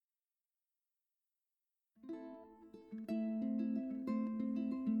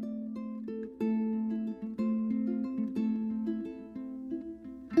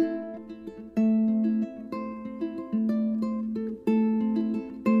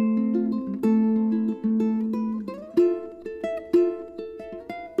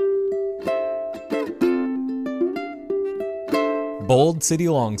Bold City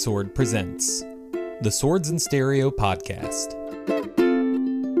Longsword presents the Swords and Stereo Podcast.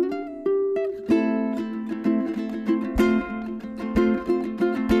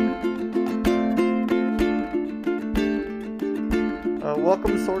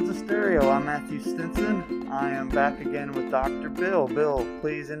 Welcome to Swords and Stereo. I'm Matthew Stinson. I am back again with Dr. Bill. Bill,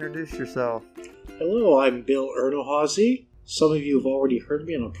 please introduce yourself. Hello, I'm Bill Ernoehazy. Some of you have already heard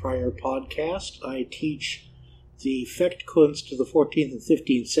me on a prior podcast. I teach the Fechtkunst of the 14th and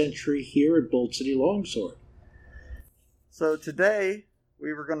 15th century here at Bold City Longsword. So today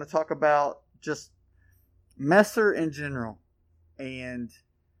we were going to talk about just Messer in general. And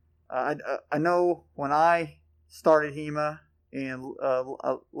I know when I started HEMA in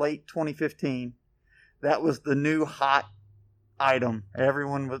late 2015, that was the new hot item.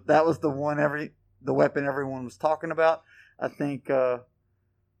 That was the weapon everyone was talking about. I think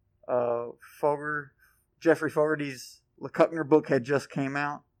Jeffrey Fogarty's LeCuckner book had just came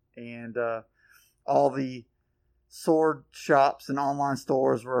out, and all the sword shops and online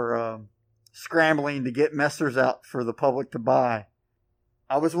stores were scrambling to get Messers out for the public to buy.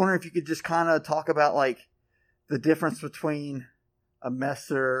 I was wondering if you could just kind of talk about like the difference between a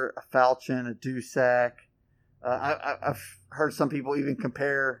Messer, a falchion, a Dusac. I've heard some people even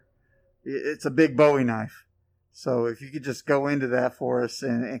compare. It's a big Bowie knife. So if you could just go into that for us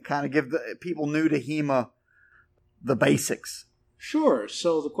and kind of give the people new to HEMA the basics. Sure.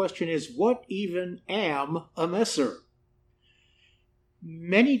 So the question is, what even am a Messer?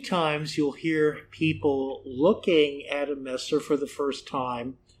 Many times you'll hear people looking at a Messer for the first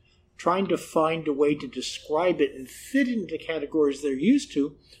time, trying to find a way to describe it and fit it into categories they're used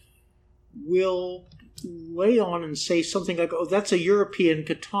to, will lay on and say something like, oh, that's a European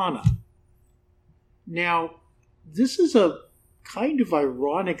katana. Now, this is a kind of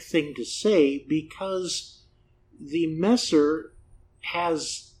ironic thing to say because the Messer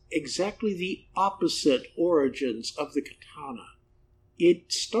has exactly the opposite origins of the katana.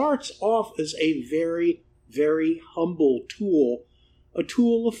 It starts off as a very, very humble tool, a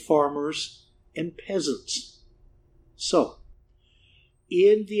tool of farmers and peasants. So,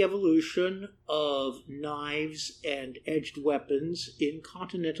 in the evolution of knives and edged weapons in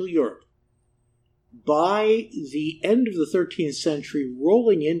continental Europe, by the end of the 13th century,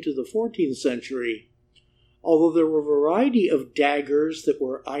 rolling into the 14th century, although there were a variety of daggers that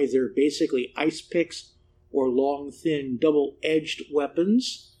were either basically ice picks or long, thin, double-edged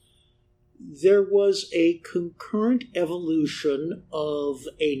weapons, there was a concurrent evolution of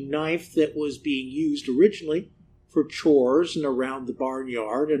a knife that was being used originally for chores and around the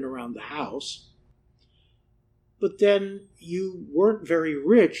barnyard and around the house. But then you weren't very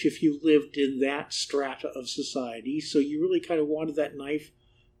rich if you lived in that strata of society, so you really kind of wanted that knife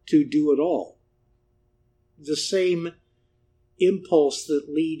to do it all. The same impulse that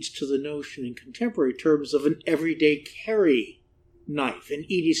leads to the notion in contemporary terms of an everyday carry knife, an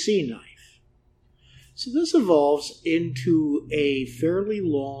EDC knife. So this evolves into a fairly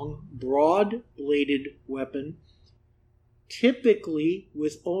long, broad-bladed weapon, typically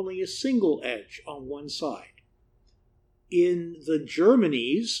with only a single edge on one side. In the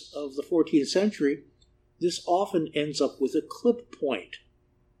Germanies of the 14th century, this often ends up with a clip point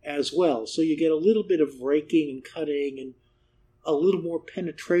as well. So you get a little bit of raking and cutting and a little more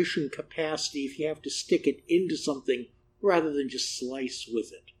penetration capacity if you have to stick it into something rather than just slice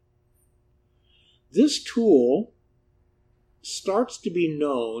with it. This tool starts to be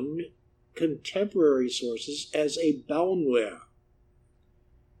known, contemporary sources, as a Bauernwehr,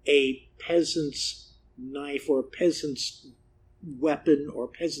 a peasant's knife or a peasant's weapon or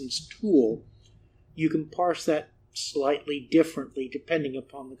peasant's tool. You can parse that slightly differently depending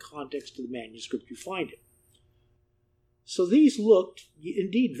upon the context of the manuscript you find it. So these looked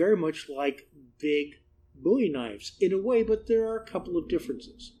indeed very much like big Bowie knives in a way, but there are a couple of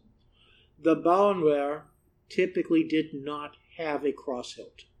differences. The Bauernwehr typically did not have a cross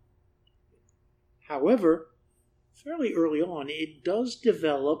hilt. However, fairly early on, it does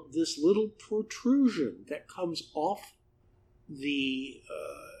develop this little protrusion that comes off the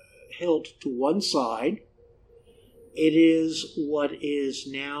hilt to one side. It is what is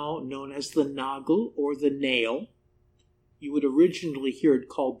now known as the nagel or the nail. You would originally hear it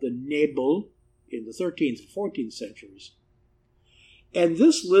called the Nebel in the 13th and 14th centuries. And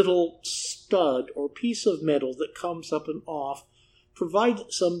this little stud or piece of metal that comes up and off provides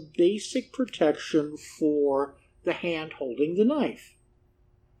some basic protection for the hand holding the knife.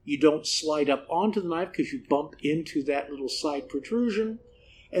 You don't slide up onto the knife because you bump into that little side protrusion,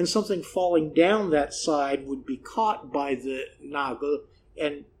 and something falling down that side would be caught by the nagel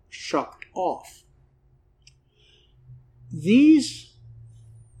and shucked off. These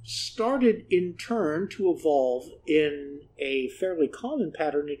started in turn to evolve in a fairly common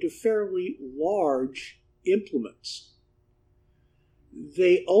pattern into fairly large implements.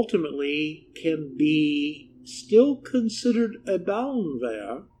 They ultimately can be still considered a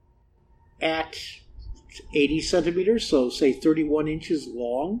Bauernwehr at 80 centimeters, so say 31 inches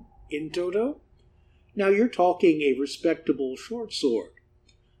long in toto. Now you're talking a respectable short sword.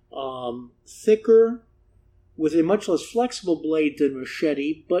 Thicker, with a much less flexible blade than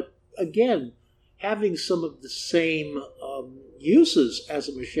machete, but again, having some of the same uses as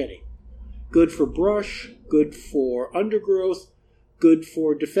a machete. Good for brush, good for undergrowth, good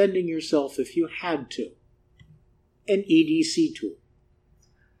for defending yourself if you had to. An EDC tool.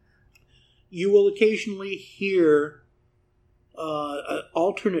 You will occasionally hear an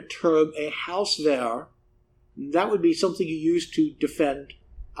alternate term, a Hauswehr. That would be something you use to defend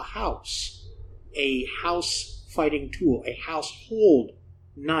a house. A house fighting tool, a household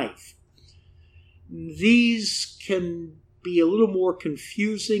knife. These can be a little more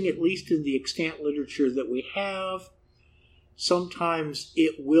confusing, at least in the extant literature that we have. Sometimes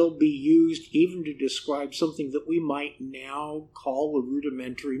it will be used even to describe something that we might now call a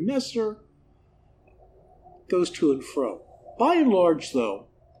rudimentary messer. Goes to and fro. By and large, though,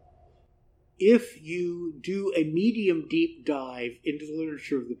 if you do a medium deep dive into the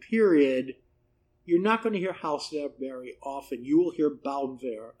literature of the period, you're not going to hear Hauswehr very often. You will hear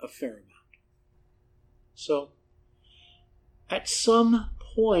Bauernwehr a fair amount. So, at some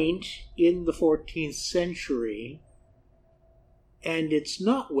point in the 14th century, and it's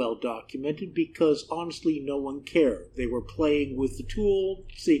not well documented because honestly no one cared. They were playing with the tool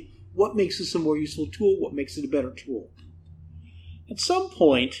to see what makes this a more useful tool, what makes it a better tool. At some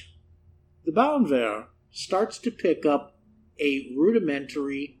point, the Bauernwehr starts to pick up a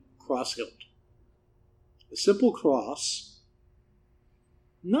rudimentary cross hilt. A simple cross,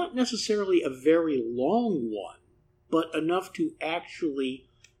 not necessarily a very long one, but enough to actually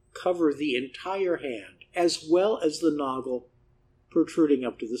cover the entire hand, as well as the noggin protruding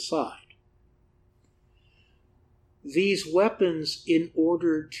up to the side. These weapons, in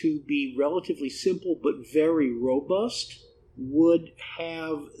order to be relatively simple but very robust, would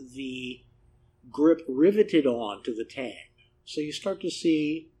have the grip riveted on to the tang. So you start to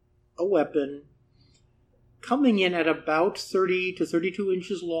see a weapon coming in at about 30 to 32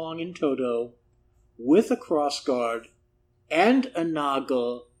 inches long in toto, with a crossguard and a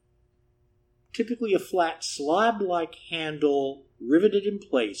naga, typically a flat slab-like handle riveted in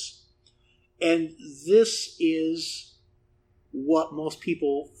place. And this is what most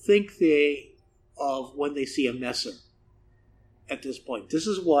people think of when they see a messer at this point. This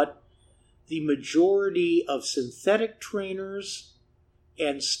is what the majority of synthetic trainers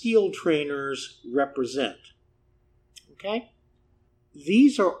and steel trainers represent. Okay?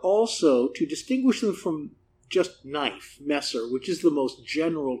 These are also, to distinguish them from just knife, messer, which is the most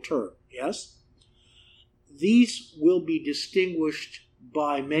general term, yes? These will be distinguished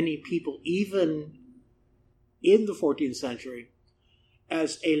by many people, even in the 14th century,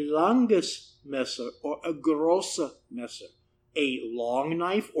 as a langes messer or a grosse messer, a long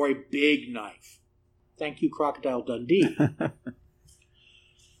knife or a big knife. Thank you, Crocodile Dundee.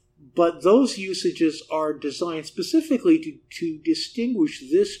 But those usages are designed specifically to distinguish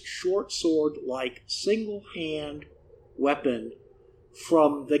this short sword-like single-hand weapon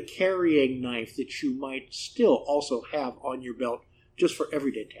from the carrying knife that you might still also have on your belt just for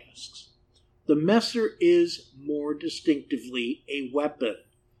everyday tasks. The messer is more distinctively a weapon.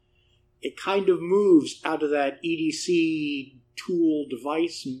 It kind of moves out of that EDC tool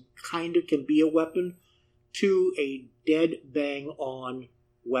device and kind of can be a weapon to a dead bang-on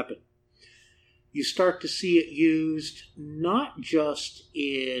weapon. You start to see it used not just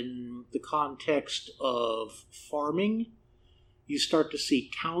in the context of farming. You start to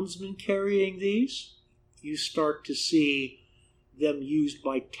see townsmen carrying these. You start to see them used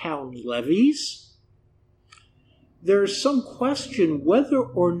by town levies. There's some question whether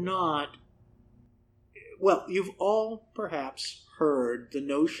or not, well, you've all perhaps heard the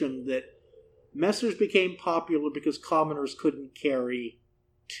notion that messers became popular because commoners couldn't carry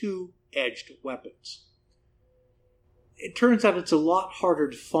two-edged weapons. It turns out it's a lot harder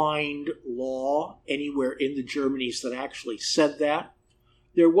to find law anywhere in the Germanies that actually said that.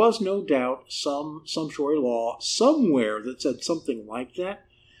 There was no doubt some sumptuary law somewhere that said something like that,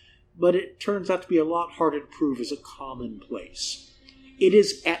 but it turns out to be a lot harder to prove as a commonplace. It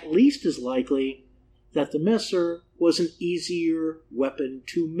is at least as likely that the messer was an easier weapon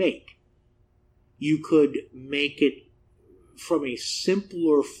to make. You could make it from a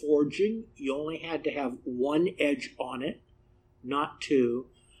simpler forging. You only had to have one edge on it. not 2.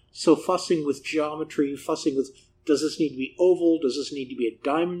 So fussing with geometry, fussing with, does this need to be oval? Does this need to be a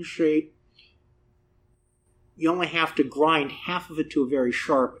diamond shape? You only have to grind half of it to a very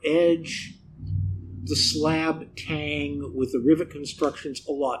sharp edge. The slab tang with the rivet construction's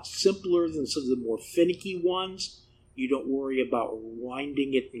a lot simpler than some of the more finicky ones. You don't worry about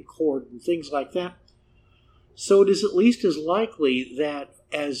winding it in cord and things like that. So it is at least as likely that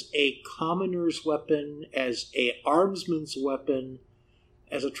as a commoner's weapon, as a armsman's weapon,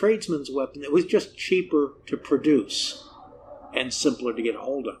 as a tradesman's weapon, it was just cheaper to produce and simpler to get a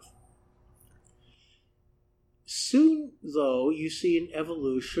hold of. Soon, though, you see an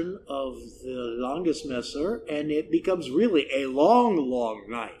evolution of the Langesmesser, and it becomes really a long, long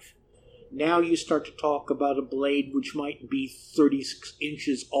knife. Now you start to talk about a blade which might be 36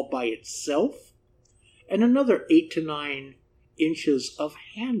 inches all by itself, and another 8 to 9 inches of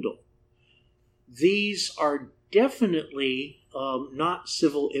handle. These are definitely not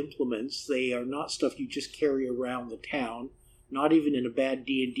civil implements. They are not stuff you just carry around the town, not even in a bad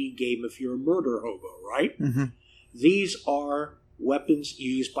D&D game if you're a murder hobo, right? Mm-hmm. These are weapons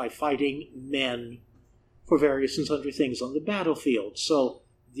used by fighting men for various and sundry things on the battlefield. So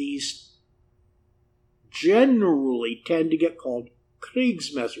these generally tend to get called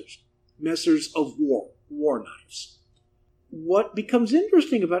Kriegsmessers, messers of war knives. What becomes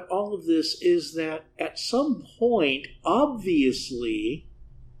interesting about all of this is that at some point, obviously,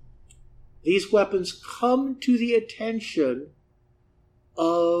 these weapons come to the attention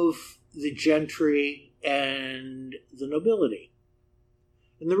of the gentry and the nobility.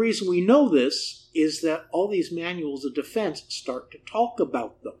 And the reason we know this is that all these manuals of defense start to talk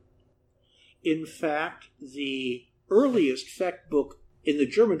about them. In fact, the earliest Fecht book in the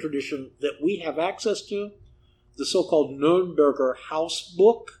German tradition that we have access to, the so-called Nürnberger House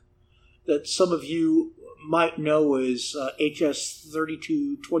book, that some of you might know as HS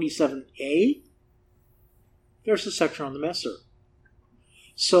 3227A, there's a section on the Messer.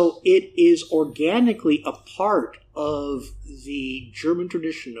 So it is organically a part of the German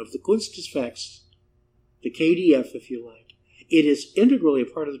tradition of the Kunst des Fechts, the KDF, if you like. It is integrally a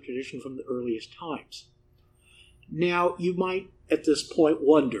part of the tradition from the earliest times. Now, you might at this point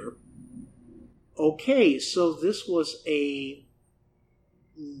wonder, okay, so this was a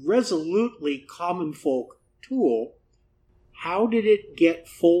resolutely common folk tool. How did it get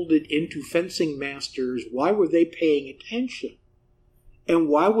folded into fencing masters? Why were they paying attention? And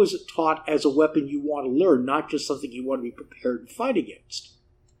why was it taught as a weapon you want to learn, not just something you want to be prepared to fight against?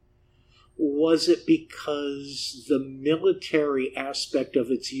 Was it because the military aspect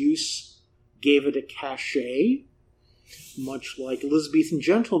of its use gave it a cachet? Much like Elizabethan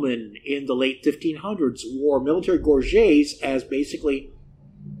gentlemen in the late 1500s wore military gorgets as basically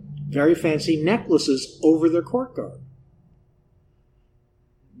very fancy necklaces over their court garb.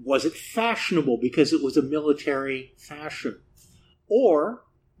 Was it fashionable because it was a military fashion? Or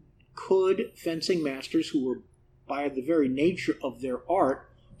could fencing masters who were, by the very nature of their art,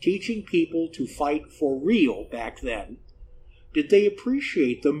 teaching people to fight for real back then, did they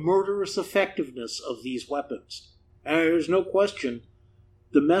appreciate the murderous effectiveness of these weapons? And there's no question,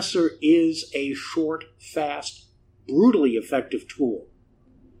 the Messer is a short, fast, brutally effective tool.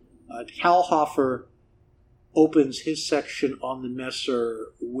 Kalhofer opens his section on the Messer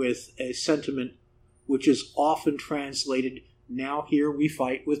with a sentiment which is often translated, "Now here we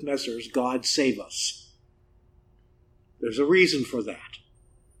fight with Messers, God save us." There's a reason for that.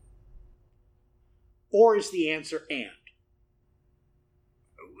 Or is the answer "and"?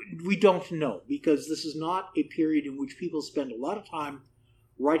 We don't know, because this is not a period in which people spend a lot of time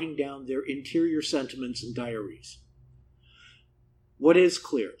writing down their interior sentiments and diaries. What is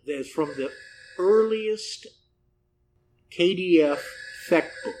clear is from the earliest KDF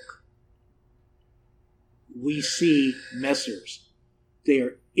Fecht book, we see Messers. They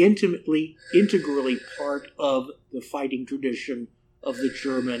are integrally part of the fighting tradition of the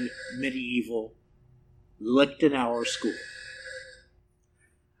German medieval Lichtenauer school.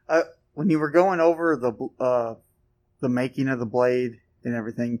 When you were going over the making of the blade and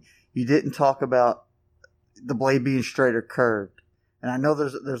everything, you didn't talk about the blade being straight or curved. And I know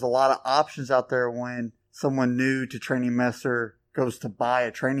there's a lot of options out there when someone new to training Messer goes to buy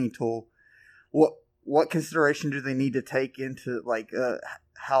a training tool. What consideration do they need to take into, like,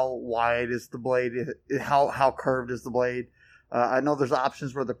 how wide is the blade? How curved is the blade? I know there's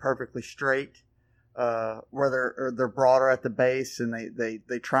options where they're perfectly straight, where they're broader at the base and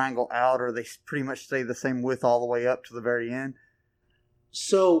they triangle out, or they pretty much stay the same width all the way up to the very end.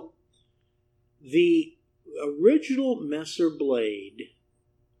 So the original Messer blade,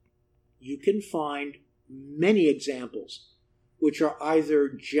 you can find many examples which are either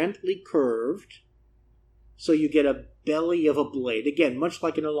gently curved, so you get a belly of a blade, again, much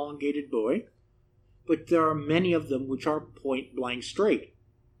like an elongated boy, but there are many of them which are point blank straight.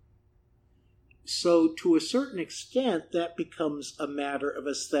 So to a certain extent, that becomes a matter of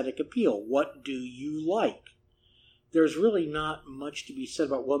aesthetic appeal. What do you like? There's really not much to be said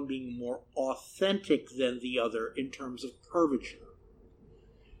about one being more authentic than the other in terms of curvature.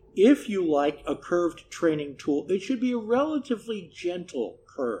 If you like a curved training tool, it should be a relatively gentle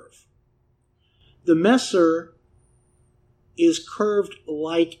curve. The Messer is curved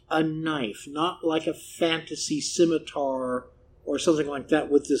like a knife, not like a fantasy scimitar or something like that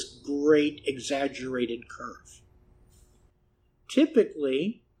with this great exaggerated curve.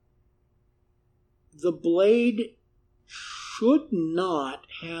 Typically, the blade should not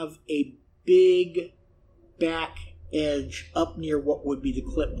have a big back edge up near what would be the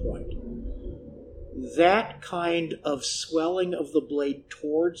clip point. That kind of swelling of the blade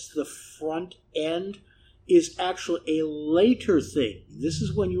towards the front end is actually a later thing. This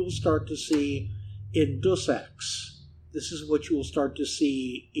is when you will start to see in Dusaks. This is what you will start to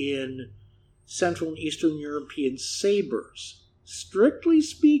see in Central and Eastern European sabers. Strictly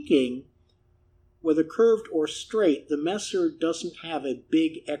speaking, whether curved or straight, the Messer doesn't have a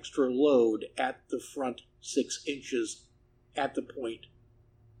big extra load at the front 6 inches at the point.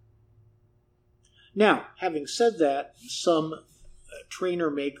 Now, having said that, some trainer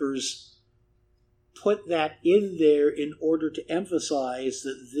makers put that in there in order to emphasize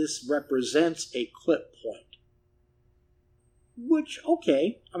that this represents a clip point. Which,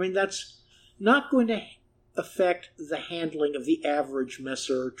 okay, I mean, that's not going to affect the handling of the average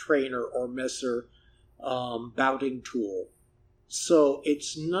Messer trainer or Messer bouting tool. So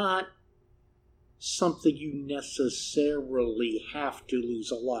it's not something you necessarily have to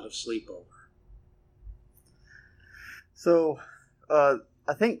lose a lot of sleep over. So,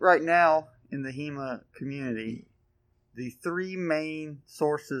 I think right now in the HEMA community, the 3 main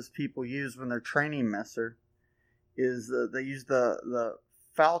sources people use when they're training Messer is they use the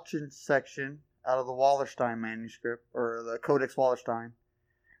falchion section out of the Wallerstein manuscript, or the Codex Wallerstein.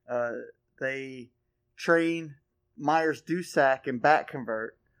 They train Myers Dusak and back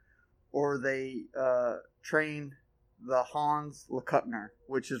convert, or they train the Hans Lecuckner,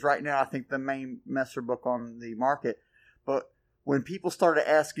 which is right now, I think, the main Messer book on the market. But when people started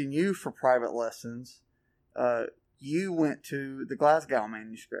asking you for private lessons, you went to the Glasgow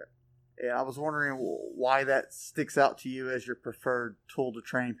manuscript. And I was wondering why that sticks out to you as your preferred tool to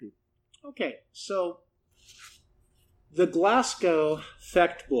train people. Okay, so the Glasgow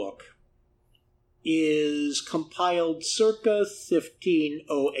Fecht book is compiled circa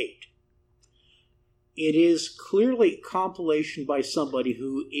 1508. It is clearly a compilation by somebody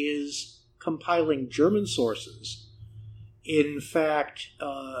who is compiling German sources. In fact,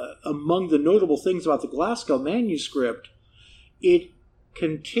 among the notable things about the Glasgow manuscript, it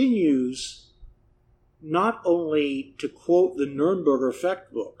continues not only to quote the Nürnberger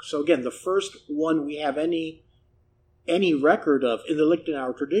Fecht book. So again, the first one we have any record of in the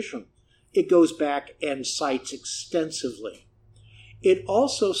Lichtenauer tradition. It goes back and cites extensively. It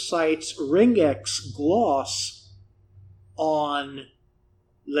also cites Ringeck's gloss on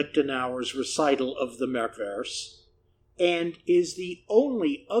Lichtenauer's recital of the Merkvers, and is the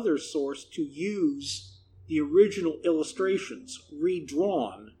only other source to use the original illustrations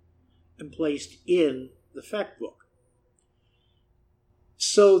redrawn and placed in the Fecht book.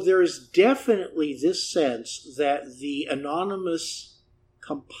 So there is definitely this sense that the anonymous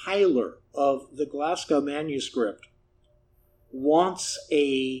compiler of the Glasgow manuscript wants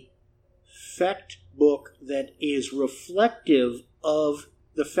a Fecht book that is reflective of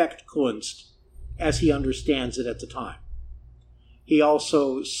the Fechtkunst as he understands it at the time. He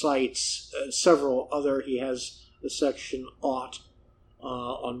also cites several other, he has a section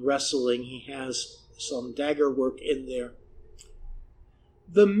on wrestling, he has some dagger work in there.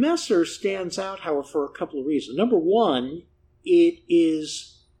 The Messer stands out, however, for a couple of reasons. Number one, it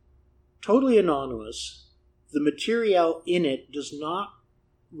is totally anonymous. The material in it does not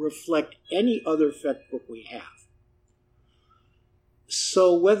reflect any other Fecht book we have.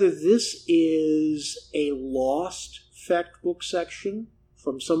 So whether this is a lost Fecht book section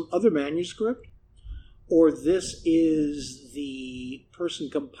from some other manuscript, or this is the person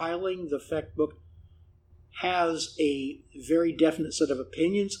compiling the Fecht book has a very definite set of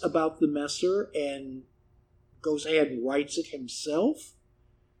opinions about the Messer and goes ahead and writes it himself,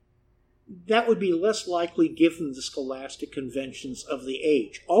 that would be less likely given the scholastic conventions of the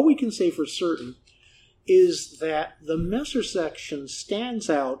age. All we can say for certain is that the Messer section stands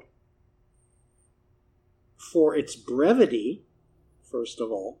out for its brevity, first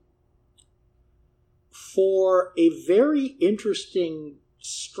of all, for a very interesting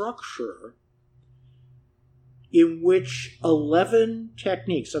structure in which 11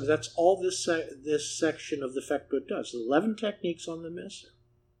 techniques, so that's all this section of the fact book does, 11 techniques on the Messer,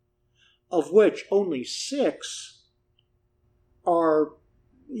 of which only 6 are,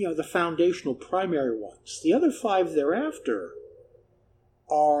 the foundational primary ones. The other 5 thereafter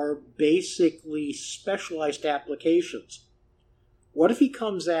are basically specialized applications. What if he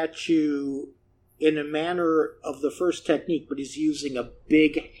comes at you in a manner of the first technique, but he's using a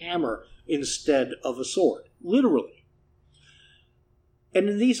big hammer instead of a sword? Literally. And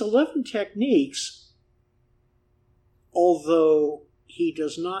in these 11 techniques, although he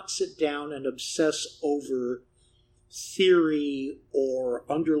does not sit down and obsess over theory or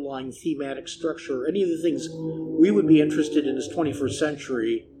underlying thematic structure or any of the things we would be interested in as 21st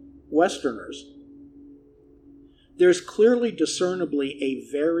century Westerners, there's clearly discernibly a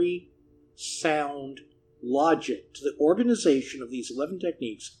very sound logic to the organization of these 11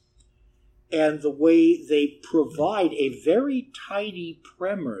 techniques and the way they provide a very tidy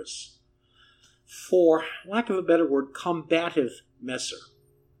premise for, lack of a better word, combative Messer.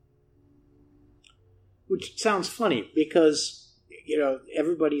 Which sounds funny because,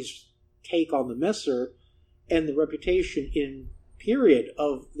 everybody's take on the Messer and the reputation in period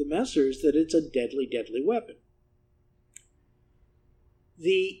of the Messer is that it's a deadly, deadly weapon.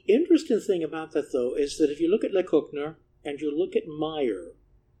 The interesting thing about that, though, is that if you look at Lecoqner and you look at Meyer,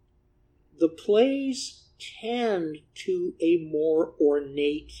 the plays tend to a more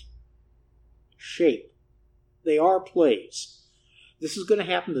ornate shape. They are plays. This is going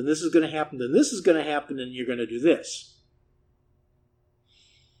to happen, then this is going to happen, then this is going to happen, and you're going to do this.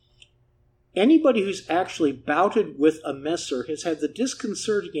 Anybody who's actually bouted with a Messer has had the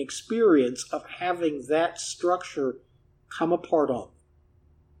disconcerting experience of having that structure come apart on them.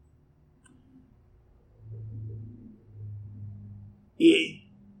 It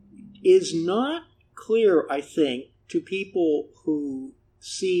is not clear, I think, to people who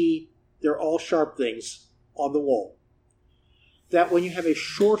see they're all sharp things on the wall, that when you have a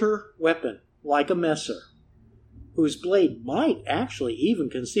shorter weapon, like a Messer, whose blade might actually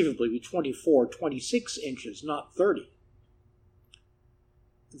even conceivably be 24, 26 inches, not 30,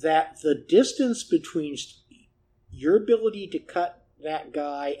 that the distance between your ability to cut that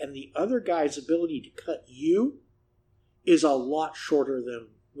guy and the other guy's ability to cut you is a lot shorter than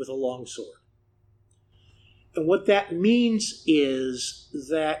with a longsword. And what that means is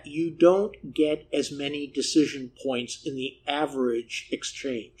that you don't get as many decision points in the average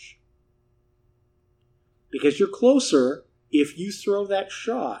exchange. Because you're closer, if you throw that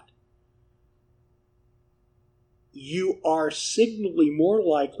shot, you are signally more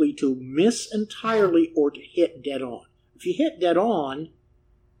likely to miss entirely or to hit dead on. If you hit dead on,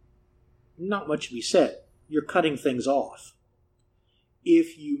 not much to be said. You're cutting things off.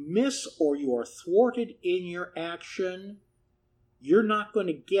 If you miss or you are thwarted in your action, you're not going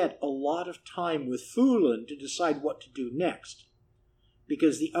to get a lot of time with Fulin to decide what to do next.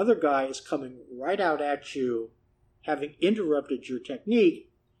 Because the other guy is coming right out at you, having interrupted your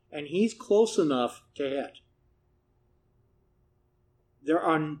technique, and he's close enough to hit. There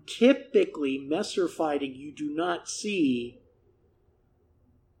are typically Messer fighting you do not see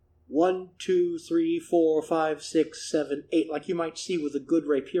 1, 2, 3, 4, 5, 6, 7, 8, like you might see with a good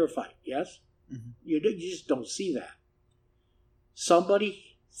rapier fight, yes? Mm-hmm. You just don't see that.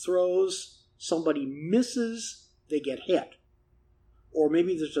 Somebody throws, somebody misses, they get hit. Or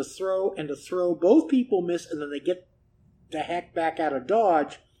maybe there's a throw and a throw, both people miss, and then they get the heck back out of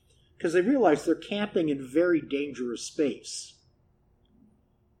dodge because they realize they're camping in very dangerous space.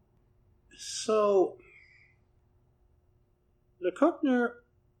 So, Lecoqner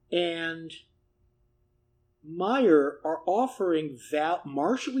and Meyer are offering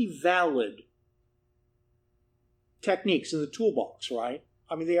martially valid techniques in the toolbox, right?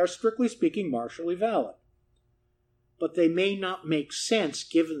 I mean, they are strictly speaking martially valid. But they may not make sense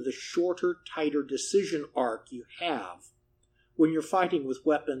given the shorter, tighter decision arc you have when you're fighting with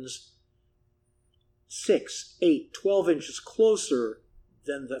weapons 6, 8, 12 inches closer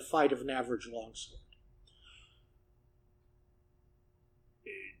than the fight of an average longsword.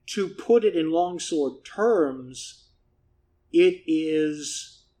 To put it in longsword terms, it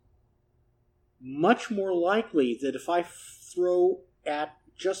is much more likely that if I throw at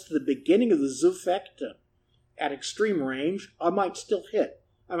just the beginning of the Zufekta at extreme range, I might still hit.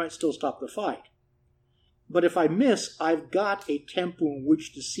 I might still stop the fight. But if I miss, I've got a tempo in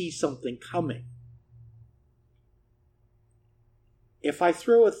which to see something coming. If I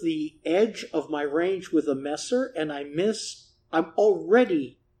throw at the edge of my range with a Messer and I miss, I'm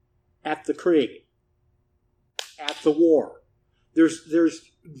already at the Krieg, at the war. There's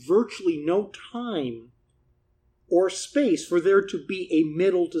virtually no time or space for there to be a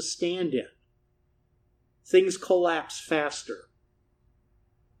middle to stand in. Things collapse faster.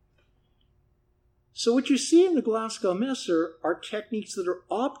 So what you see in the Glasgow Messer are techniques that are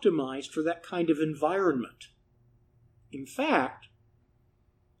optimized for that kind of environment. In fact,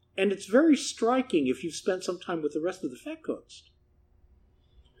 and it's very striking if you've spent some time with the rest of the Fechtkunst,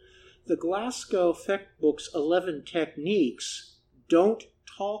 the Glasgow Fechtbook's 11 techniques don't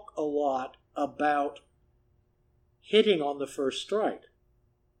talk a lot about hitting on the first strike.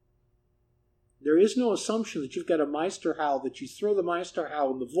 There is no assumption that you've got a Meisterhau, that you throw the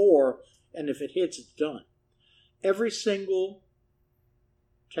Meisterhau in the vor, and if it hits, it's done. Every single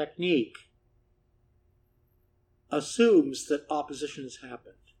technique assumes that opposition has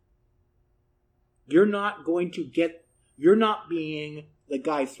happened. You're not being the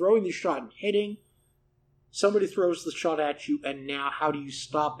guy throwing the shot and hitting. Somebody throws the shot at you, and now how do you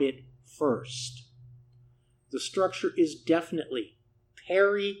stop it first? The structure is definitely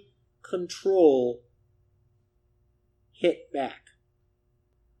parry, control, hit back.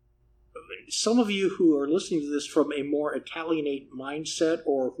 Some of you who are listening to this from a more Italianate mindset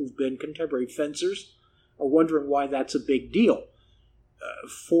or who've been contemporary fencers are wondering why that's a big deal.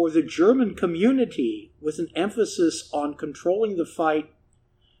 For the German community, with an emphasis on controlling the fight,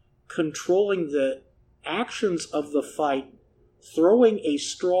 controlling the actions of the fight, throwing a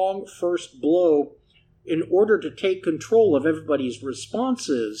strong first blow in order to take control of everybody's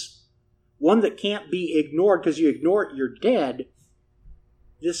responses, one that can't be ignored because you ignore it, you're dead.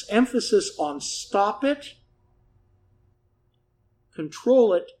 This emphasis on stop it,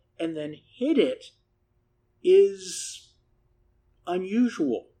 control it, and then hit it is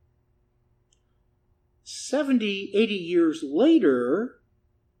unusual. 70, 80 years later,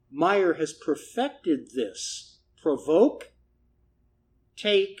 Meyer has perfected this. Provoke,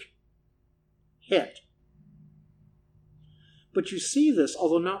 take, hit. But you see this,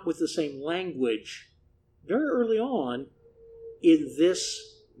 although not with the same language, very early on in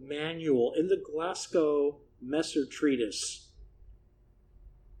this manual, in the Glasgow Messer Treatise.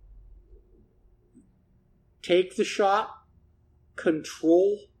 Take the shot,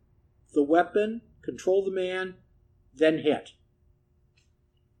 control the weapon, control the man, then hit.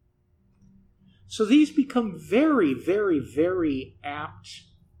 So these become very, very, very apt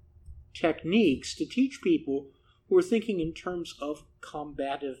techniques to teach people who are thinking in terms of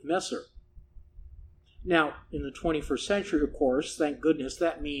combative Messer. Now, in the 21st century, of course, thank goodness,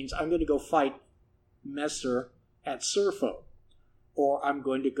 that means I'm going to go fight Messer at Surfo. Or I'm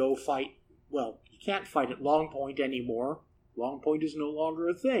going to go fight, well, you can't fight at Long Point anymore. Long Point is no longer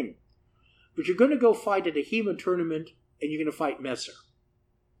a thing. But you're going to go fight at a HEMA tournament, and you're going to fight Messer.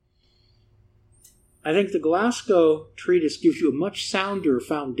 I think the Glasgow Treatise gives you a much sounder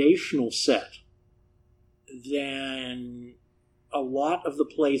foundational set than a lot of the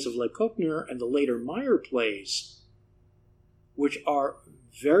plays of Lecoqner and the later Meyer plays, which are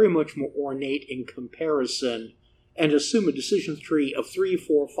very much more ornate in comparison and assume a decision tree of 3,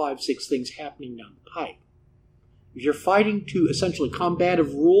 4, 5, 6 things happening down the pipe. If you're fighting to essentially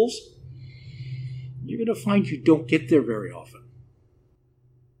combative rules, you're going to find you don't get there very often.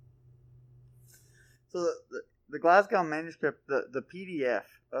 So the Glasgow manuscript, the PDF,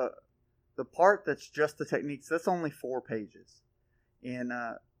 the part that's just the techniques, that's only 4 pages. And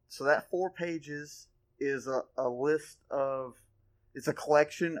so that 4 pages is a list of, it's a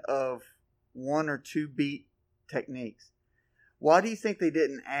collection of 1 or 2 beat techniques. Why do you think they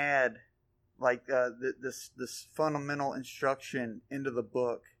didn't add like this fundamental instruction into the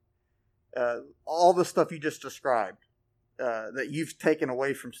book? All the stuff you just described that you've taken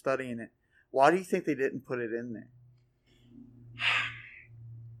away from studying it. Why do you think they didn't put it in there?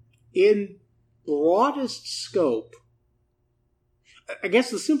 In broadest scope, I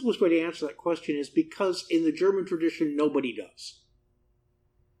guess the simplest way to answer that question is because in the German tradition, nobody does.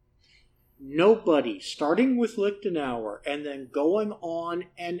 Nobody, starting with Lichtenauer and then going on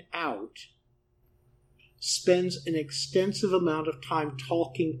and out, spends an extensive amount of time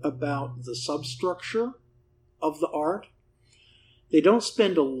talking about the substructure of the art. They don't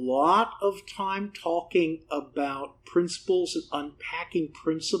spend a lot of time talking about principles and unpacking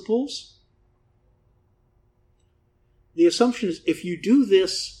principles. The assumption is if you do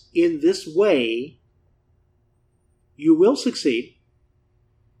this in this way, you will succeed.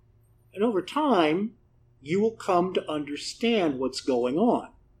 And over time, you will come to understand what's going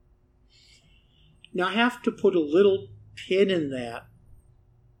on. Now, I have to put a little pin in that.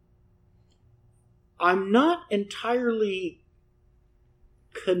 I'm not entirely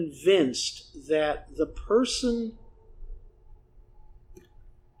convinced that the person...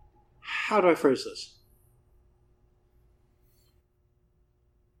 How do I phrase this?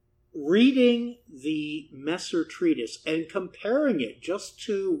 Reading the Messer treatise and comparing it just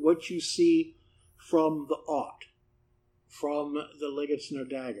to what you see from the Aut, from the Legatsner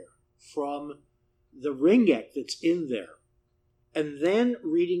dagger, from the ringette that's in there, and then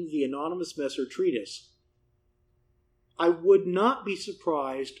reading the anonymous Messer treatise, I would not be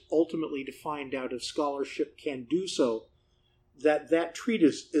surprised ultimately to find out, if scholarship can do so, that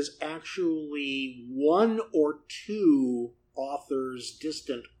treatise is actually one or two authors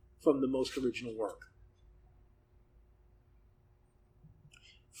distant from the most original work.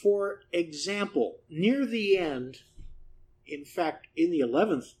 For example, near the end, in fact, in the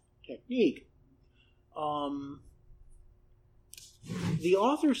 11th technique, the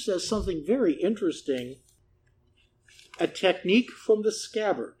author says something very interesting, a technique from the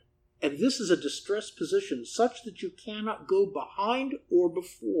scabbard. And this is a distressed position such that you cannot go behind or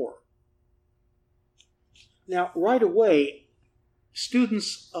before. Now, right away,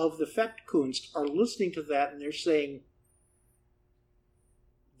 students of the Fechtkunst are listening to that and they're saying,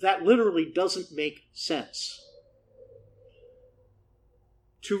 that literally doesn't make sense.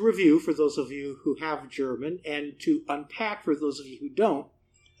 To review, for those of you who have German, and to unpack for those of you who don't,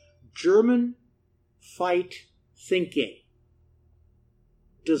 German fight thinking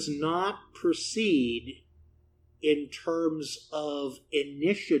does not proceed in terms of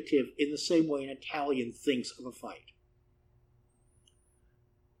initiative in the same way an Italian thinks of a fight.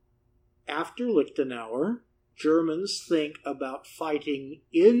 After Lichtenauer, Germans think about fighting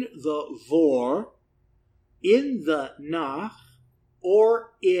in the Vor, in the Nach,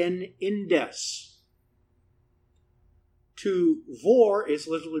 or in Indes. To Vor is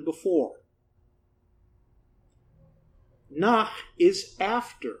literally before. Nach is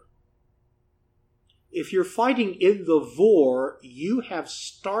after. If you're fighting in the Vor, you have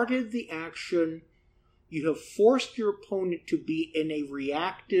started the action, you have forced your opponent to be in a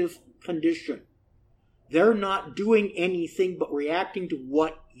reactive condition. They're not doing anything but reacting to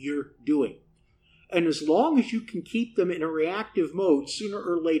what you're doing. And as long as you can keep them in a reactive mode, sooner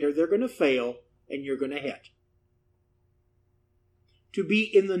or later they're going to fail and you're going to hit. To be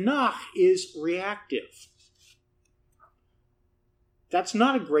in the Nach is reactive. That's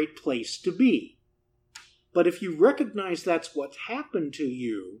not a great place to be. But if you recognize that's what's happened to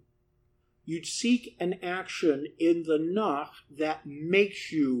you, you'd seek an action in the Nach that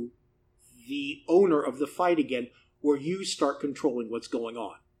makes you the owner of the fight again, where you start controlling what's going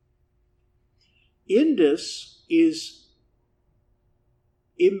on. Indus is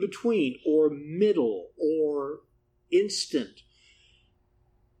in between, or middle, or instant.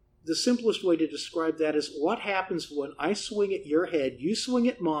 The simplest way to describe that is what happens when I swing at your head, you swing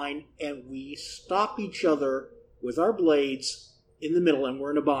at mine, and we stop each other with our blades in the middle, and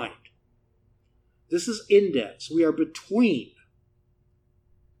we're in a bind. This is index. We are between.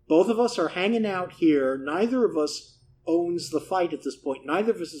 Both of us are hanging out here. Neither of us owns the fight at this point.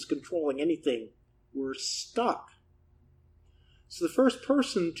 Neither of us is controlling anything. We're stuck. So the first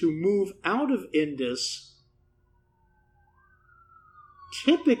person to move out of Indus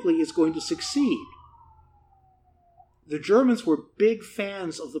typically is going to succeed. The Germans were big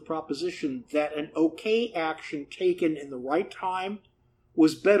fans of the proposition that an okay action taken in the right time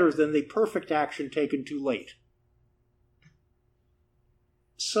was better than the perfect action taken too late.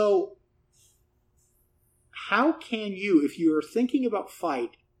 So, how can you, if you are thinking about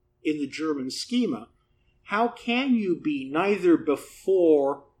fight in the German schema, how can you be neither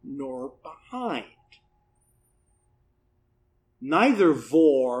before nor behind? Neither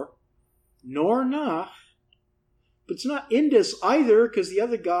Vor nor Nach, but it's not Indus either because the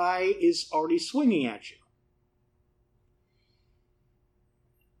other guy is already swinging at you.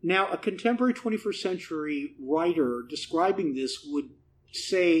 Now, a contemporary 21st century writer describing this would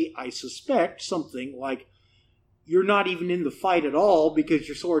say, I suspect, something like, you're not even in the fight at all because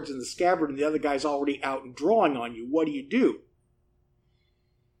your sword's in the scabbard and the other guy's already out and drawing on you. What do you do?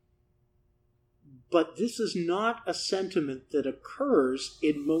 But this is not a sentiment that occurs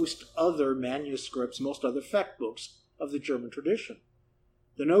in most other manuscripts, most other Fecht books of the German tradition.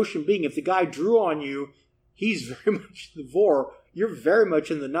 The notion being, if the guy drew on you, he's very much in the Vor, you're very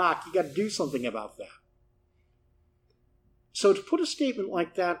much in the Nach, you got to do something about that. So to put a statement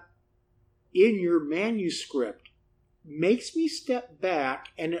like that in your manuscript makes me step back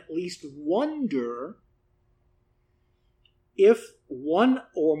and at least wonder if one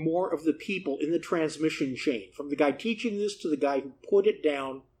or more of the people in the transmission chain, from the guy teaching this to the guy who put it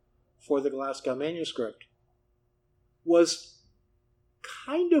down for the Glasgow manuscript, was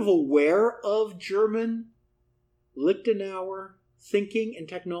kind of aware of German Lichtenauer thinking and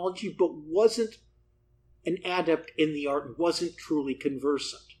technology, but wasn't an adept in the art and wasn't truly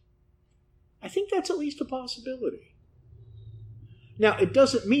conversant. I think that's at least a possibility. Now, it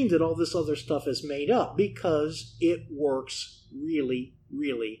doesn't mean that all this other stuff is made up, because it works really,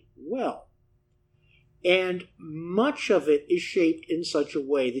 really well. And much of it is shaped in such a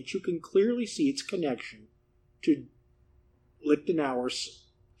way that you can clearly see its connection to Lichtenauer's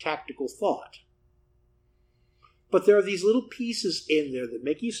tactical thought. But there are these little pieces in there that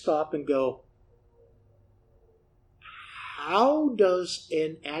make you stop and go, how does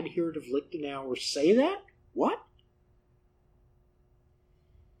an adherent of Lichtenauer say that? What?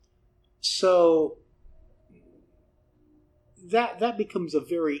 So that becomes a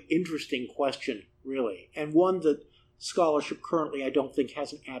very interesting question, really, and one that scholarship currently I don't think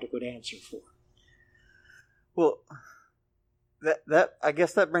has an adequate answer for. Well, that I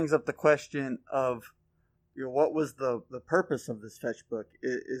guess that brings up the question of, what was the purpose of this fetch book?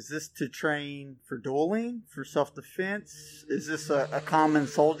 Is this to train for dueling, for self-defense? Is this a common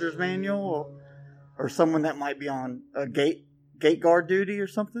soldier's manual, or someone that might be on a gate guard duty or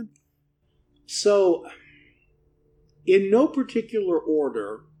something? So, in no particular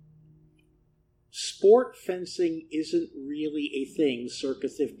order, sport fencing isn't really a thing circa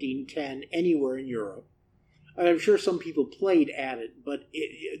 1510 anywhere in Europe. I'm sure some people played at it, but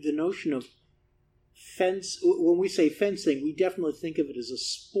the notion of when we say fencing, we definitely think of it as a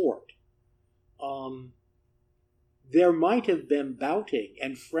sport. There might have been bouting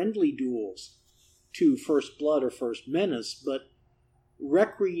and friendly duels to first blood or first menace, but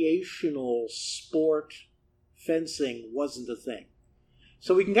recreational sport fencing wasn't a thing.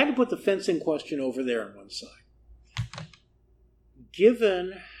 So we can kind of put the fencing question over there on one side.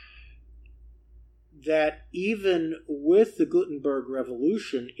 Given that even with the Gutenberg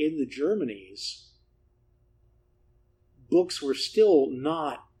Revolution in the Germanies, books were still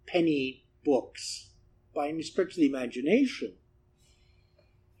not penny books by any stretch of the imagination,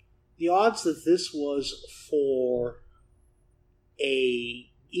 the odds that this was for a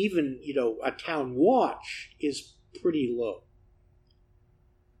town watch is pretty low.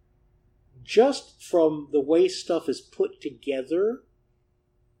 Just from the way stuff is put together,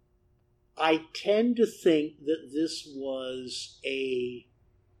 I tend to think that this was a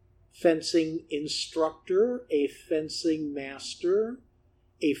fencing instructor, a fencing master,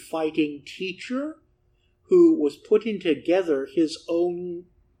 a fighting teacher who was putting together his own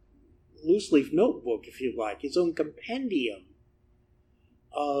loose-leaf notebook, if you like, his own compendium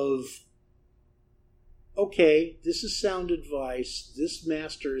of, okay, this is sound advice, this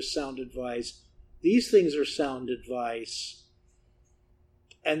master is sound advice, these things are sound advice,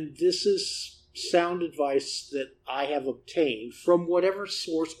 and this is sound advice that I have obtained from whatever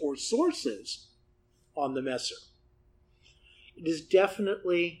source or sources on the Messer. It is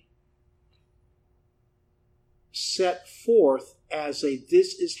definitely set forth as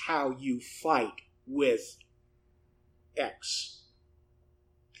this is how you fight with X.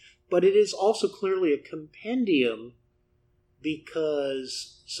 But it is also clearly a compendium,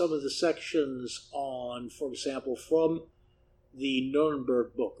 because some of the sections on, for example, from the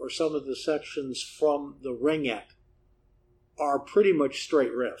Nuremberg book, or some of the sections from the Ringek, are pretty much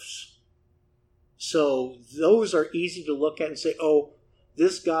straight riffs. So those are easy to look at and say, oh,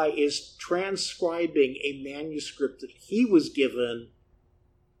 this guy is transcribing a manuscript that he was given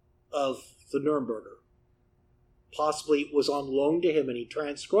of the Nuremberger. Possibly it was on loan to him and he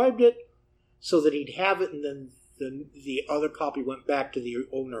transcribed it so that he'd have it, and then the other copy went back to the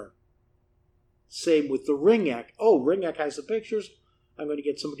owner. Same with the Ringek. Oh, Ringek has the pictures. I'm going to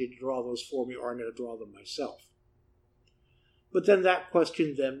get somebody to draw those for me, or I'm going to draw them myself. But then that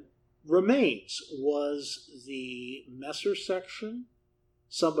question then remains. Was the Messer section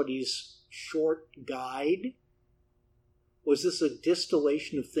somebody's short guide? Was this a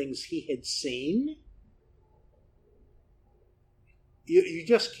distillation of things he had seen? You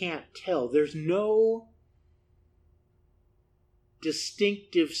just can't tell. There's no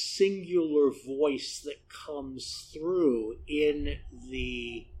distinctive singular voice that comes through in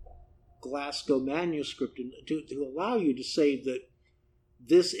the Glasgow manuscript to allow you to say that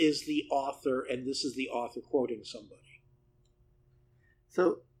this is the author and this is the author quoting somebody.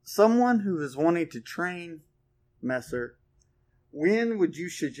 So, someone who is wanting to train Messer, when would you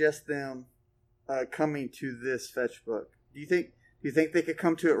suggest them coming to this fetch book? Do you think they could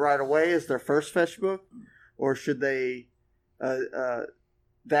come to it right away as their first fetch book, or should they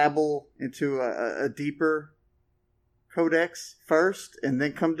dabble into a deeper codex first and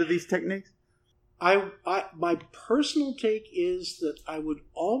then come to these techniques? My personal take is that I would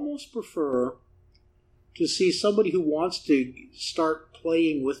almost prefer to see somebody who wants to start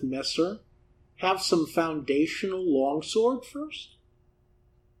playing with Messer have some foundational longsword first,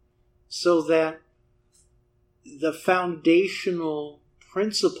 so that the foundational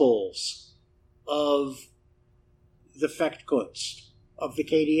principles of the Fechtkunst, of the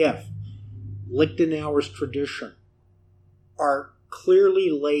KDF, Lichtenauer's tradition, are clearly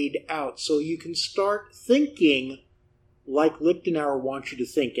laid out, so you can start thinking like Lichtenauer wants you to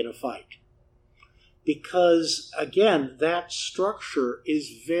think in a fight. Because, again, that structure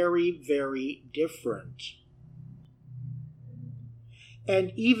is very, very different.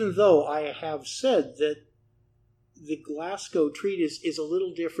 And even though I have said that the Glasgow Treatise is a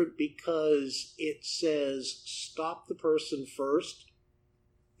little different because it says stop the person first,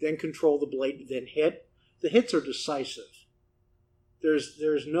 then control the blade, then hit, the hits are decisive.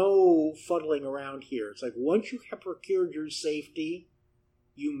 There's no fuddling around here. It's like once you have procured your safety,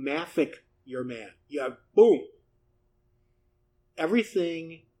 you maffic your man. You have boom.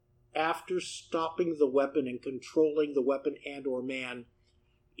 Everything after stopping the weapon and controlling the weapon and or man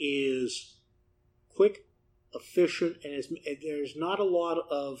is quick, efficient, and there's not a lot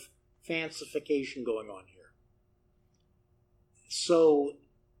of fancification going on here. So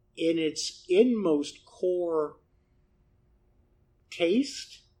in its inmost core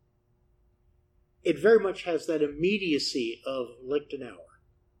taste, it very much has that immediacy of Lichtenauer.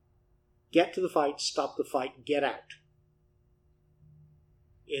 Get to the fight, stop the fight, get out.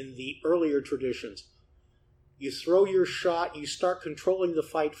 In the earlier traditions, you throw your shot, you start controlling the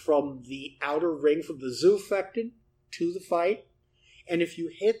fight from the outer ring, from the Zoofechten to the fight, and if you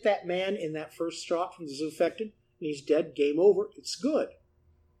hit that man in that first shot from the Zoofechten, and he's dead, game over, it's good.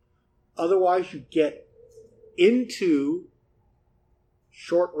 Otherwise, you get into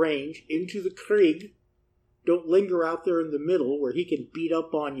short range, into the Krieg. Don't linger out there in the middle where he can beat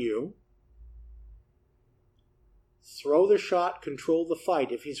up on you. Throw the shot, control the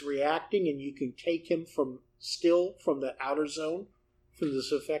fight. If he's reacting and you can take him from the outer zone, from the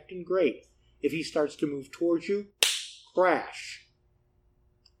Zoofechten, great. If he starts to move towards you, crash.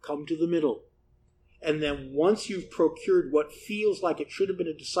 Come to the middle. And then once you've procured what feels like it should have been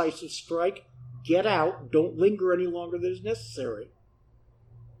a decisive strike, get out. Don't linger any longer than is necessary.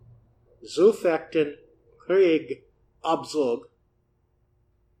 Zoofechten, Krieg, Abzug.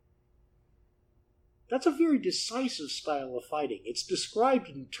 That's a very decisive style of fighting. It's described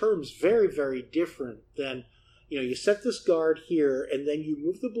in terms very, very different than, you set this guard here, and then you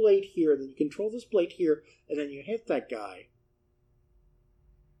move the blade here, then you control this blade here, and then you hit that guy.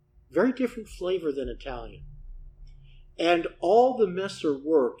 Very different flavor than Italian. And all the Messer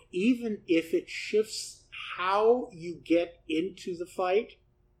work, even if it shifts how you get into the fight,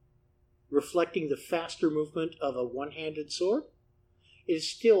 reflecting the faster movement of a one-handed sword, is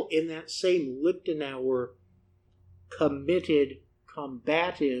still in that same Lichtenauer committed,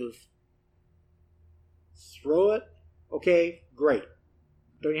 combative, throw it, okay, great.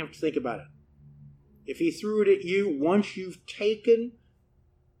 Don't even have to think about it. If he threw it at you, once you've taken,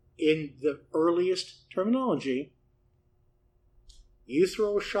 in the earliest terminology, you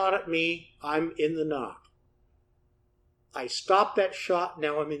throw a shot at me, I'm in the knock. I stop that shot,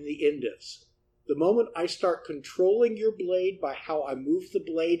 now I'm in the Indus. The moment I start controlling your blade by how I move the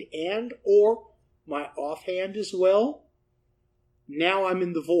blade and or my offhand as well, now I'm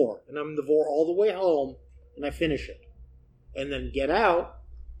in the vor. And I'm in the vor all the way home, and I finish it. And then get out,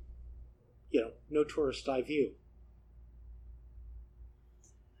 no tourist eye view.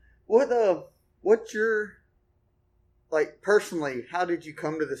 What's your, personally, how did you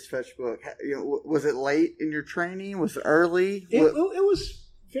come to this fetch book? Was it late in your training? Was it early? It was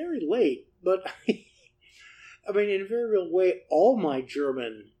very late. But, in a very real way, all my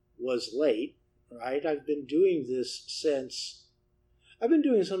German was late, right? I've been doing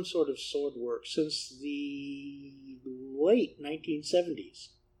some sort of sword work since the late 1970s.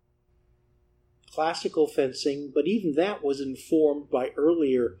 Classical fencing, but even that was informed by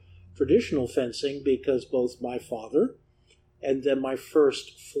earlier traditional fencing because both my father and then my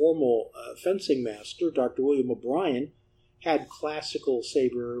first formal fencing master, Dr. William O'Brien, had classical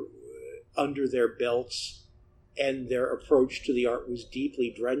saber under their belts, and their approach to the art was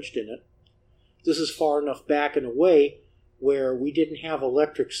deeply drenched in it. This is far enough back in a way where we didn't have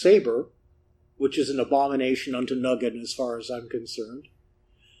electric saber, which is an abomination unto Nugget as far as I'm concerned.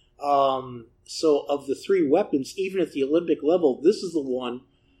 So of the three weapons, even at the Olympic level, this is the one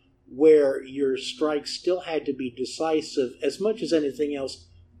where your strike still had to be decisive as much as anything else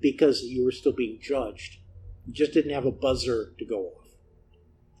because you were still being judged. You just didn't have a buzzer to go off.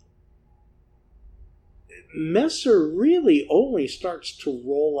 Messer really only starts to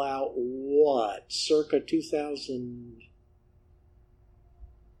roll out, circa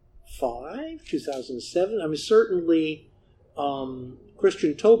 2005, 2007? I mean, certainly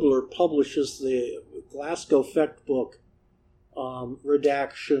Christian Tobler publishes the Glasgow Fecht book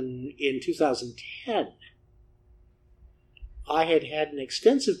redaction in 2010. I had an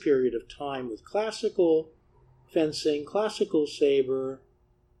extensive period of time with classical fencing, classical saber,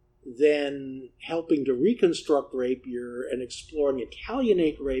 then helping to reconstruct rapier and exploring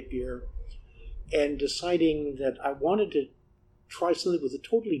Italianate rapier, and deciding that I wanted to try something with a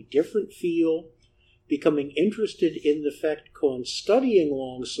totally different feel, becoming interested in the Fechtkunst, studying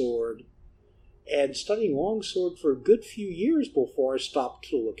longsword, and studying longsword for a good few years before I stopped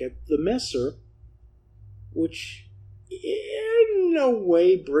to look at the Messer, which in a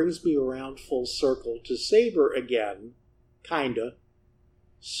way brings me around full circle to saber again, kinda,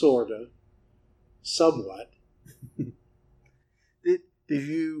 sorta, somewhat.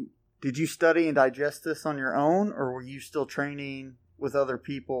 Did you study and digest this on your own, or were you still training with other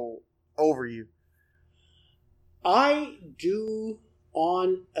people over you? I do,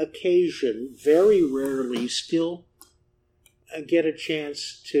 on occasion, very rarely, still get a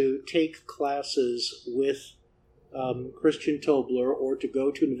chance to take classes with Christian Tobler, or to go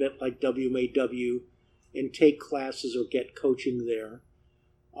to an event like WMAW and take classes or get coaching there.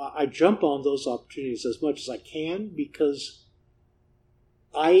 I jump on those opportunities as much as I can, because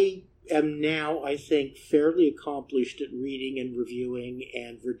I am now, I think, fairly accomplished at reading and reviewing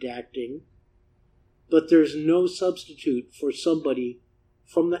and redacting, but there's no substitute for somebody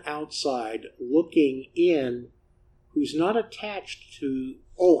from the outside looking in who's not attached to,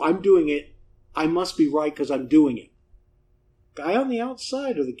 I'm doing it, I must be right because I'm doing it. Guy on the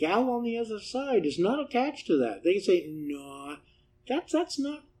outside or the gal on the other side is not attached to that. They say, no, that's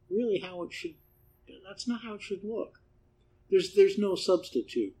not really how it should, that's not how it should look. There's no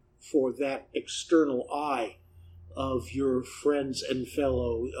substitute for that external eye of your friends and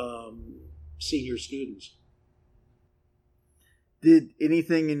fellow senior students. Did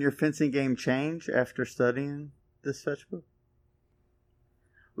anything in your fencing game change after studying this Fetch book?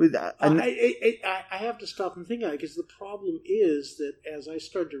 I have to stop and think about it, because the problem is that as I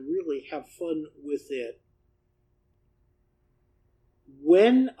started to really have fun with it,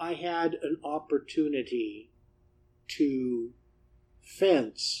 when I had an opportunity to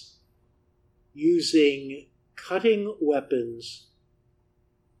fence using cutting weapons,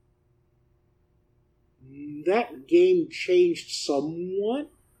 that game changed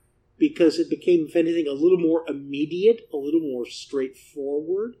somewhat, because it became, if anything, a little more immediate, a little more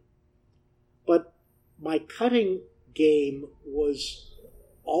straightforward. But my cutting game was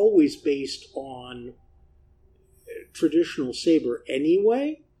always based on traditional saber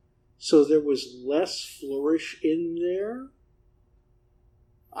anyway, so there was less flourish in there.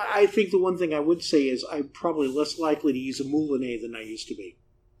 I think the one thing I would say is I'm probably less likely to use a moulinet than I used to be.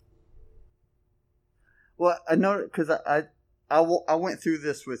 Well, I know, because I went through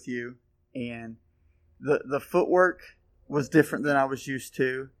this with you, and the footwork was different than I was used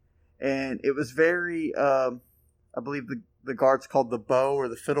to, and it was very, I believe the guard's called the bow or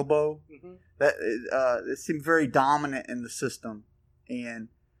the fiddle bow. Mm-hmm. That it seemed very dominant in the system, and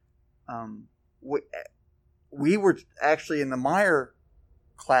we were actually in the Meyer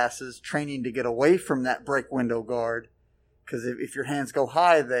classes training to get away from that break window guard, because if your hands go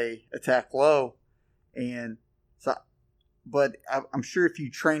high, they attack low. And so, but I'm sure if you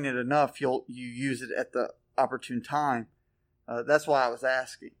train it enough, you use it at the opportune time. That's why I was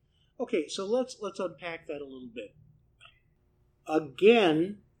asking. Okay, so let's unpack that a little bit.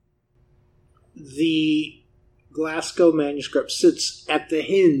 Again, the Glasgow manuscript sits at the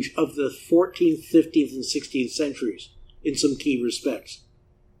hinge of the 14th, 15th, and 16th centuries in some key respects.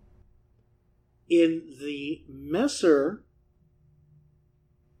 In the Messer,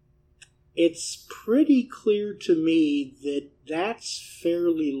 it's pretty clear to me that that's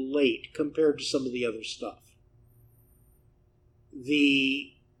fairly late compared to some of the other stuff.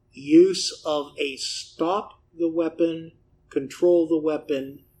 The use of a stop the weapon, control the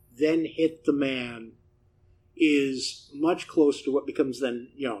weapon, then hit the man is much closer to what becomes then,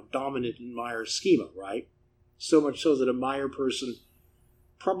 dominant in Meyer's schema, right? So much so that a Meyer person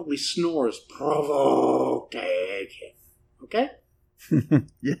probably snores, provoke, take him. Okay?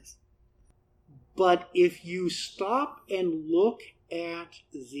 Yes. But if you stop and look at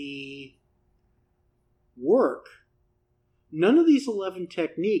the work, none of these 11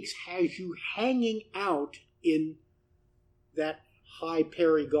 techniques has you hanging out in that high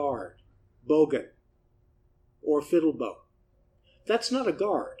parry guard, bogan, or fiddle bow. That's not a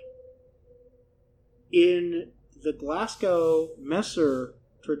guard. in the Glasgow Messer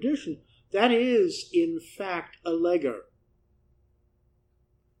tradition, that is, in fact, a legger.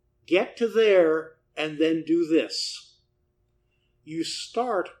 Get to there and then do this. You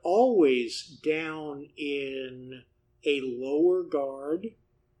start always down in a lower guard,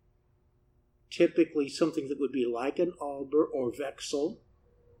 typically something that would be like an alber or vexel.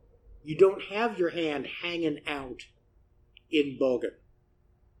 You don't have your hand hanging out in bogen,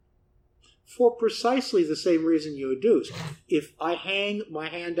 for precisely the same reason you would do. If I hang my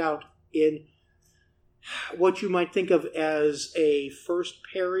hand out in what you might think of as a first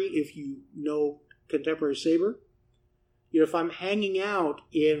parry, if you know contemporary saber, if I'm hanging out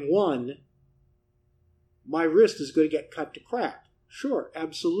in one, my wrist is going to get cut to crap. Sure,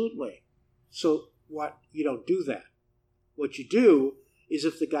 absolutely. So what, you don't do that. What you do is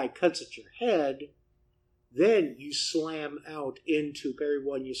if the guy cuts at your head, then you slam out into parry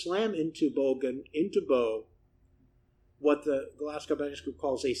one, you slam into bogen, into bow, what the Glasgow manuscript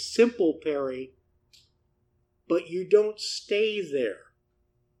calls a simple parry, but you don't stay there.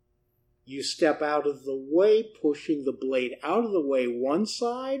 You step out of the way, pushing the blade out of the way one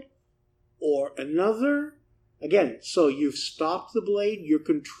side or another. Again, so you've stopped the blade, you're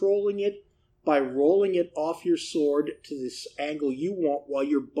controlling it by rolling it off your sword to this angle you want while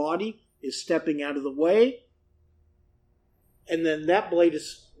your body is stepping out of the way. And then that blade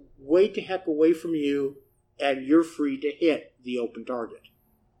is way to heck away from you, and you're free to hit the open target.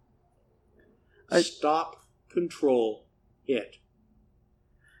 Stop, control, hit.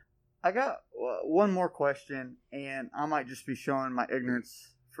 I got one more question, and I might just be showing my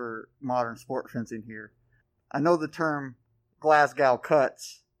ignorance for modern sport fencing here. I know the term Glasgow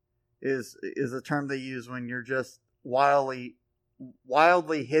cuts is a term they use when you're just wildly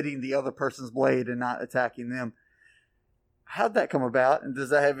hitting the other person's blade and not attacking them. How'd that come about, and does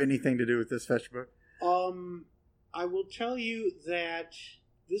that have anything to do with this fetch book? I will tell you that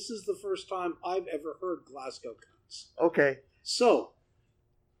this is the first time I've ever heard Glasgow cuts. Okay. So,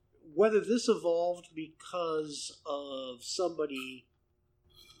 whether this evolved because of somebody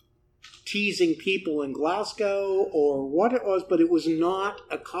teasing people in Glasgow or what it was, but it was not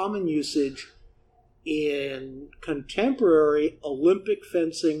a common usage in contemporary Olympic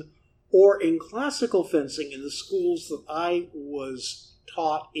fencing or in classical fencing in the schools that I was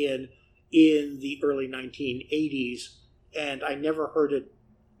taught in the early 1980s, and I never heard it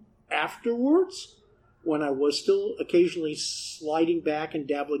afterwards when I was still occasionally sliding back and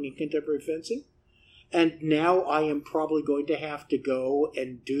dabbling in contemporary fencing. And now I am probably going to have to go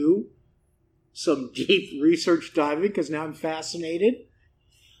and do some deep research diving because now I'm fascinated.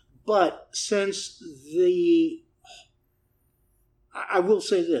 But since I will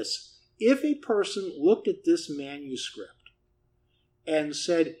say this, if a person looked at this manuscript and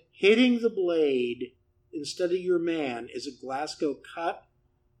said, hitting the blade instead of your man is a Glasgow cut,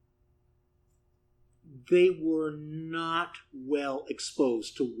 they were not well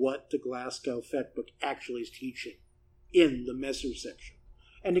exposed to what the Glasgow Fett book actually is teaching in the Messer section.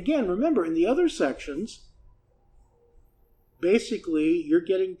 And again, remember, in the other sections, basically, you're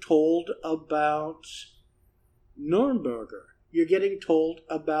getting told about Nürnberger. You're getting told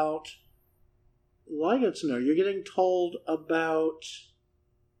about Leightonner. You're getting told about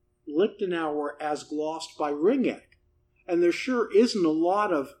Lichtenauer as glossed by Ringegg. And there sure isn't a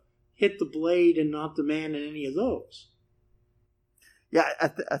lot of hit the blade and not the man in any of those. Yeah,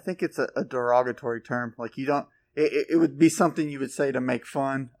 I think it's a derogatory term. Like, you don't... It would be something you would say to make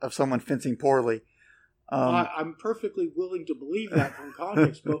fun of someone fencing poorly. I'm perfectly willing to believe that from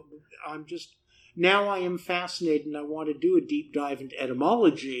context, but I'm just... Now I am fascinated and I want to do a deep dive into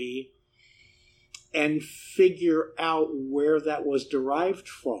etymology and figure out where that was derived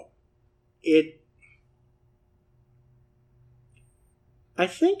from. I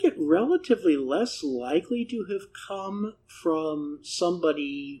think it relatively less likely to have come from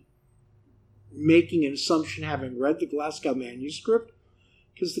somebody making an assumption having read the Glasgow manuscript,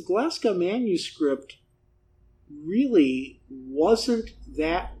 because the Glasgow manuscript really wasn't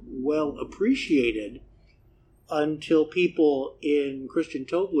that well appreciated until people in Christian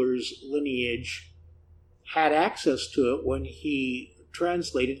Tobler's lineage had access to it when he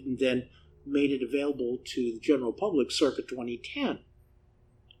translated and then made it available to the general public circa 2010.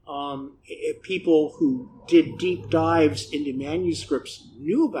 People who did deep dives into manuscripts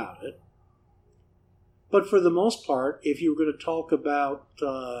knew about it, but for the most part, if you were going to talk about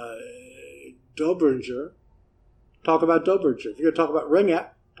Dobringer, talk about Dobringer. If you're going to talk about Ringegg,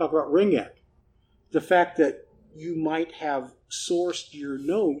 talk about Ringegg. The fact that you might have sourced your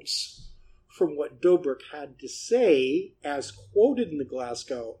notes from what Dobrik had to say, as quoted in the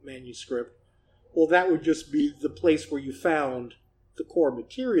Glasgow manuscript, well, that would just be the place where you found the core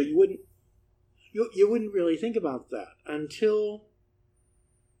material. You wouldn't really think about that until...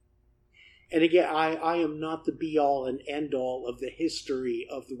 And again, I am not the be-all and end-all of the history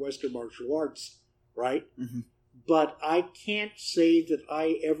of the Western martial arts, right? Mm-hmm. But I can't say that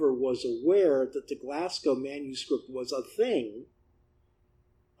I ever was aware that the Glasgow manuscript was a thing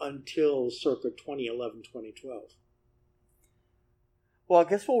until circa 2011, 2012. Well, I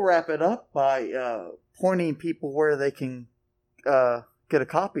guess we'll wrap it up by pointing people where they can get a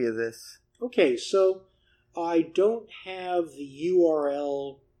copy of this. Okay, so I don't have the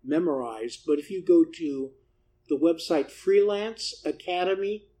URL memorized, but if you go to the website Freelance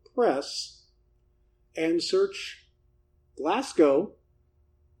Academy Press and search Glasgow,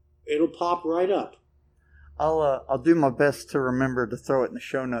 it'll pop right up. I'll do my best to remember to throw it in the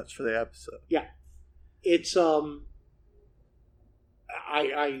show notes for the episode. Yeah, it's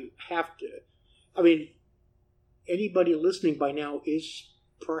I have to. I mean, anybody listening by now is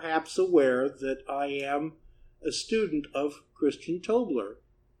perhaps aware that I am a student of Christian Tobler.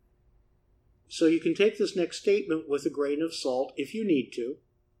 So you can take this next statement with a grain of salt if you need to.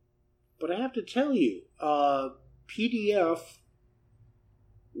 But I have to tell you, PDF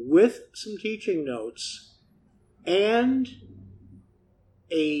with some teaching notes and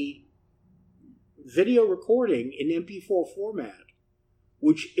a video recording in MP4 format,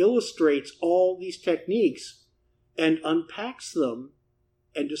 which illustrates all these techniques and unpacks them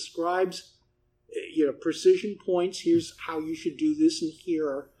and describes, precision points. Here's how you should do this, and here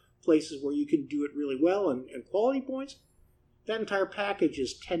are places where you can do it really well, and quality points. That entire package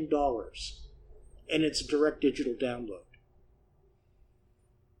is $10, and it's a direct digital download.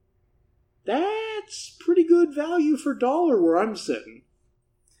 That's pretty good value for $1 where I'm sitting.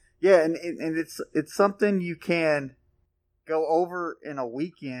 Yeah, and it's something you can go over in a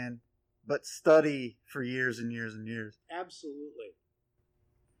weekend, but study for years and years and years. Absolutely.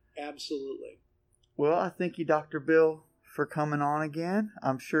 Absolutely. Well, I thank you, Dr. Bill, for coming on again.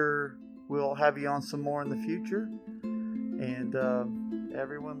 I'm sure we'll have you on some more in the future. And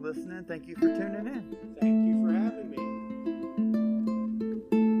everyone listening, thank you for tuning in. Thank you for having me.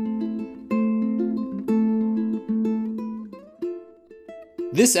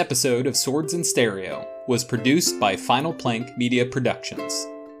 This episode of Swords in Stereo was produced by Final Plank Media Productions.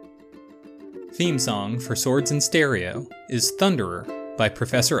 Theme song for Swords in Stereo is Thunderer by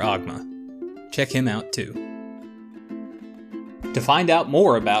Professor Agma. Check him out too. To find out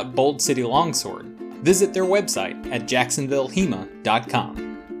more about Bold City Longsword, visit their website at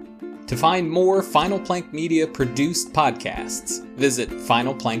jacksonvillehema.com. To find more Final Plank Media produced podcasts, visit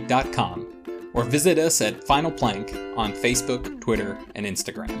finalplank.com or visit us at Final Plank on Facebook, Twitter, and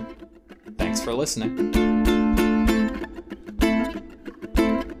Instagram. Thanks for listening.